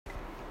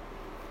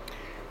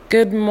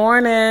Good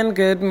morning.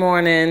 Good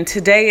morning.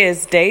 Today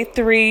is day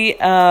 3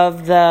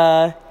 of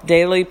the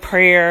Daily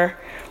Prayer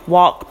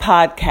Walk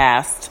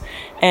podcast.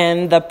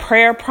 And the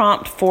prayer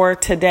prompt for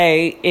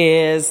today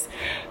is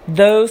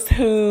those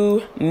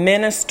who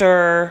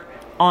minister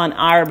on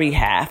our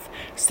behalf.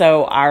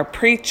 So our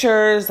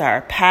preachers,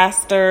 our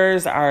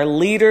pastors, our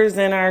leaders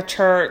in our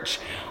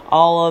church,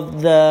 all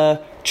of the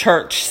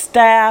church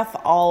staff,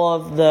 all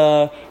of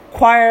the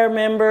choir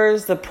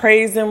members, the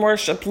praise and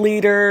worship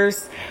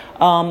leaders,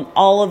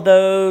 all of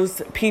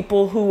those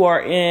people who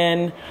are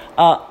in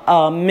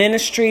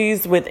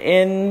ministries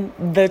within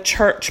the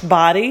church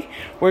body.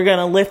 We're going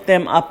to lift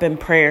them up in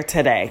prayer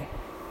today.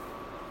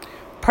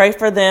 Pray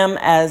for them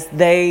as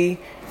they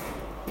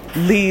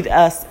lead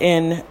us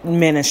in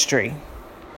ministry.